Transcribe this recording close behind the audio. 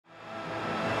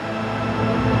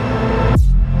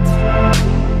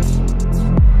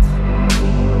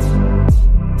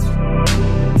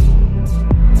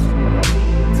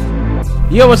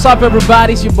Yo, what's up,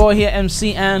 everybody? It's your boy here,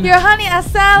 MC, and your honey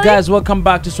Asali. Guys, welcome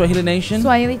back to Swahili Nation.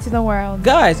 Swahili to the world.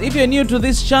 Guys, if you're new to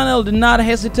this channel, do not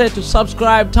hesitate to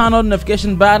subscribe, turn on the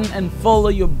notification button, and follow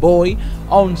your boy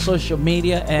on social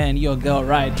media and your girl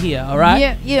right here,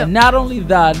 alright? Yeah. And not only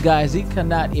that, guys, you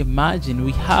cannot imagine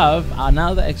we have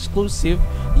another exclusive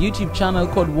YouTube channel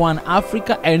called One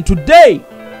Africa, and today,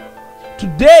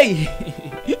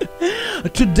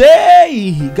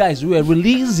 guys, we are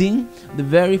releasing the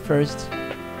very first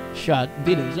short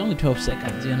video. It's only 12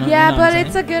 seconds, you know. Yeah, you know but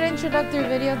it's a good introductory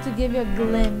video to give you a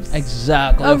glimpse.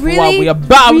 Exactly. Of what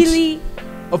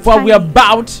we're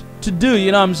about to do,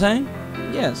 you know what I'm saying?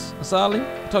 Yes, Asali,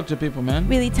 talk to people, man.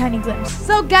 Really tiny glimpse.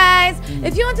 So guys,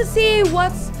 if you want to see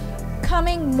what's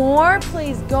coming more,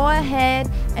 please go ahead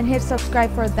and hit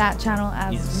subscribe for that channel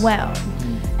as well.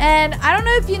 And I don't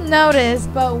know if you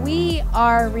noticed, but we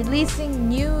are releasing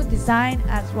new design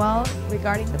as well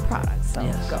regarding the product. So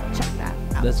go check that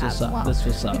out. That's what's up. That's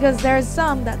what's up. Because there's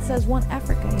some that says One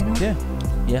Africa, you know?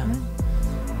 Yeah.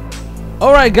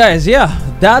 Alright, guys,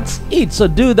 that's it. So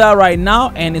do that right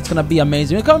now and it's gonna be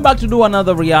amazing. We're coming back to do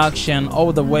another reaction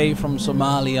all the way from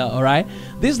Somalia. Alright,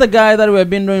 this is the guy that we've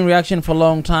been doing reaction for a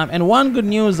long time, and one good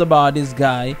news about this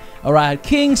guy, alright,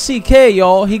 King CK,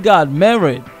 y'all, he got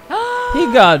married. He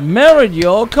got married,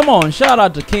 y'all. Come on, shout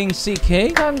out to King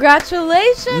CK.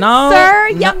 Congratulations, sir.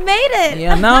 You made it.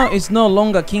 Yeah, now it's no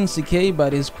longer King CK,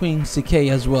 but it's Queen CK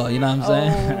as well. You know what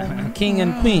I'm saying? King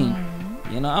and Queen.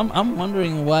 You know, I'm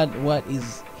wondering what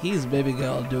is his baby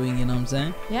girl doing, you know what I'm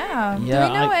saying? Yeah. Do we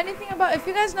know anything about, if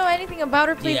you guys know anything about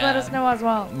her, please let us know as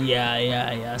well.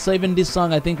 Yeah. So even this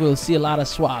song, I think we'll see a lot of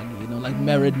swag, you know, like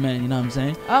married men, you know what I'm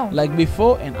saying? Oh. Like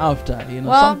before and after, you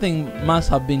know, something must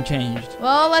have been changed.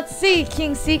 Well, let's see.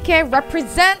 King CK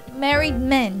represent married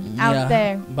men out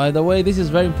there. By the way, this is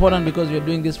very important because we're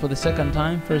doing this for the second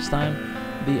time. First time,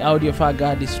 the audio file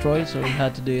got destroyed, so we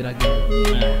had to do it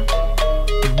again.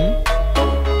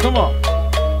 Come on.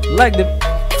 Like the...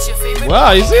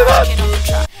 Wow, you see that?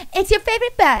 It's your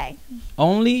favorite bag.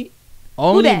 Only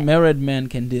married men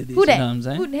can do this. You know what I'm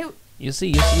saying? You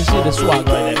see the swag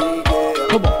right there.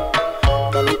 Come on.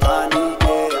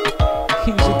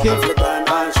 King CK.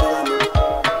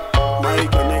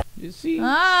 You see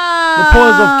the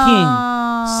pose of king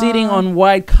sitting on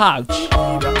white couch.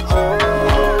 Oh, look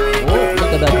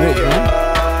at that drip, man.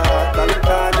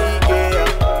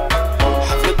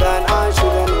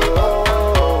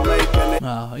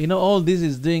 You know, all this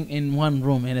is doing in one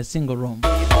room, in a single room.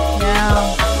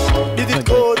 Yeah.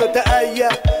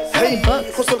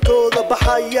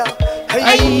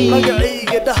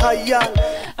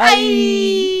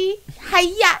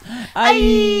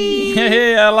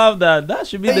 Hey, I love that. That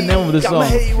should be the name of the song.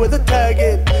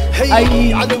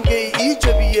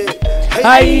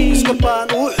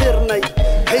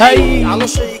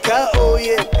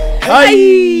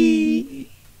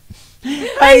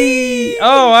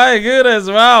 Oh my goodness,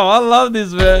 wow, I love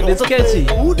this, man. It's catchy.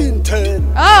 Oh,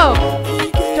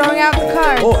 throwing out the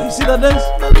cards. Oh, you see that dance?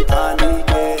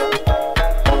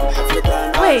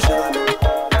 Wait.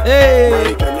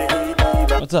 Hey.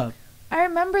 What's up? I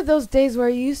remember those days where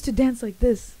you used to dance like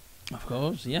this. Of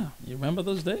course, yeah. You remember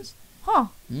those days? Huh.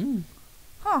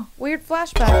 Huh. Weird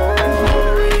flashback.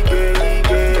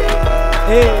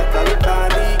 Hey.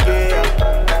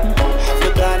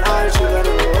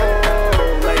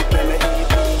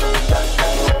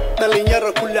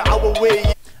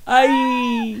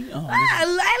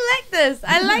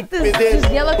 I like this.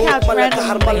 Just yellow couch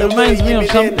randomly. It reminds me of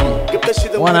something.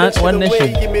 One nation.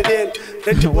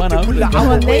 One Africa.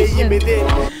 One nation.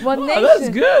 Oh, that's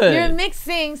good. You're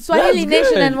mixing Swahili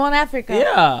Nation and One Africa.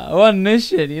 Yeah, One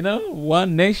Nation, you know?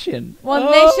 One Nation. One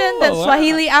Nation, that's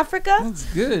Swahili Africa? That's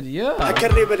good, yeah. We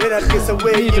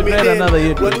need to create another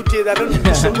YouTube.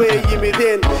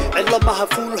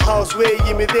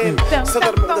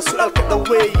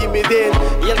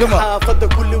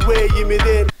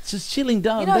 Just chilling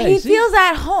down there. He feels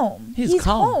at home. He's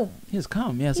calm. He's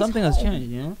calm. Yeah, something has changed,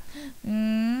 you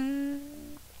know?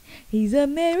 He's a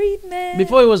married man.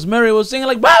 Before he was married, he was singing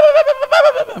like, bah, bah, bah, bah, bah,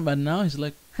 bah, bah, but now he's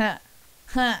like,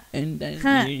 and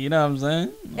then, you know what I'm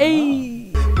saying?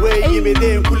 Hey.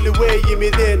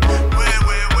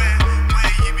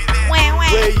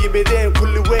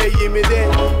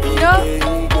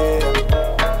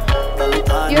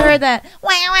 You heard that?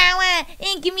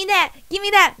 Give me that. Give me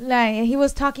that. Like, he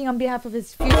was talking on behalf of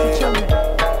his future children.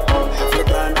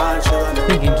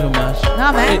 Thinking too much.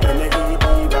 Nah, man.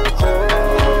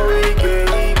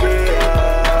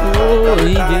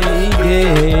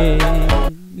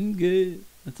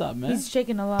 What's up, man? He's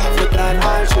shaking a lot.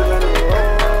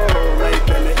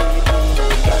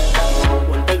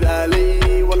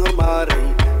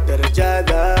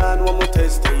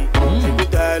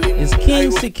 King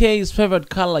CK's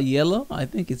favorite color yellow? I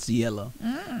think it's yellow.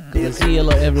 I see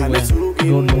yellow everywhere.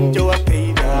 Don't know. In the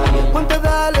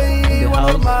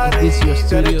house. Is this your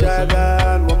studio or something?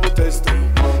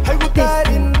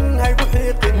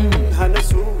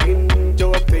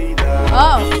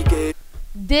 Oh,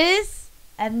 this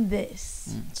and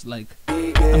this. It's like,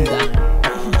 I'm down.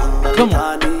 Come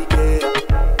on.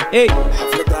 Hey.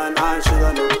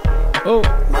 Oh.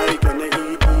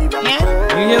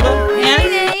 You hear that?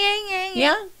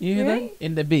 Yeah. You hear that?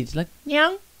 In the beach. Like,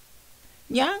 yeah.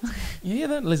 Yeah. You hear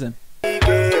that? Listen.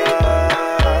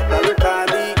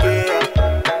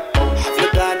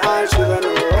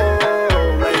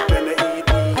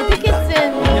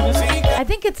 I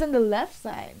think it's in the left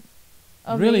side.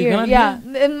 Really? Here. Yeah.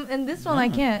 In this one I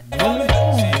can't.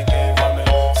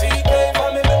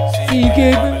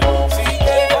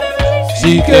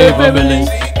 Ckfamily.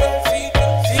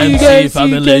 MC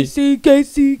family.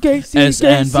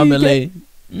 SN family.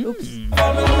 Oops.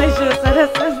 I should have said it.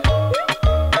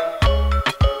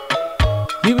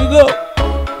 Here we go.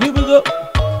 Here we go.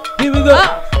 Here we go.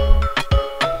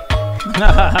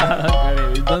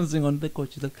 He's dancing on the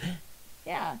couch. He's like,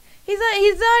 yeah.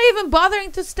 He's not even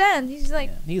bothering to stand. He's like,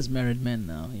 yeah, he's married man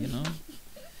now, you know.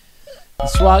 The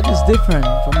swag is different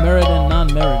from married and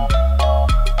non-married.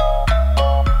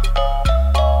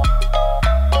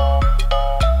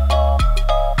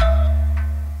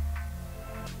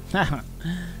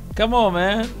 Come on,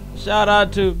 man. Shout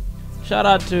out to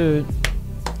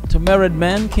married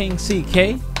man King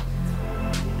CK.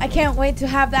 I can't wait to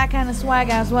have that kind of swag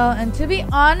as well. And to be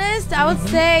honest, I would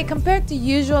say compared to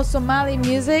usual Somali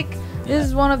music, this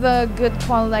is one of the good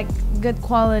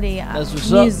quality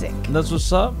music. That's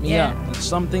what's up. Yeah. It's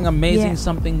something amazing,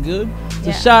 something good.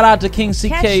 So shout out to King CK,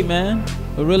 Catchy. man.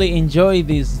 We really enjoy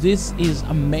this. This is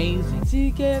amazing.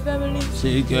 Ckfamily.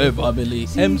 Ckfamily.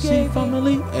 MC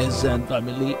family. SN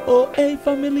family. OA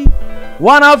family.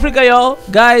 One Africa, y'all.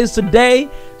 Guys, today,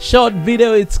 short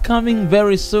video. It's coming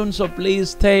very soon. So please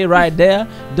stay right there.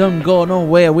 Don't go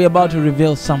nowhere. We're about to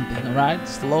reveal something, alright?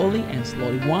 Slowly and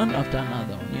slowly. One after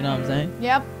another. You know what I'm saying?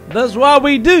 Yep. That's what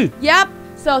we do. Yep.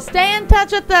 So stay in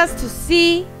touch with us to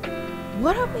see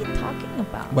what are we talking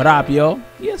about. What up, yo?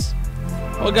 Yes.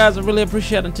 Well, guys, I really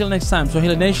appreciate it. Until next time,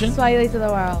 Swahili Nation. Swahili to the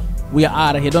world. We are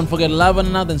out of here. Don't forget to love one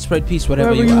another and spread peace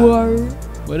wherever you are.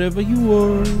 Wherever you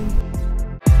are.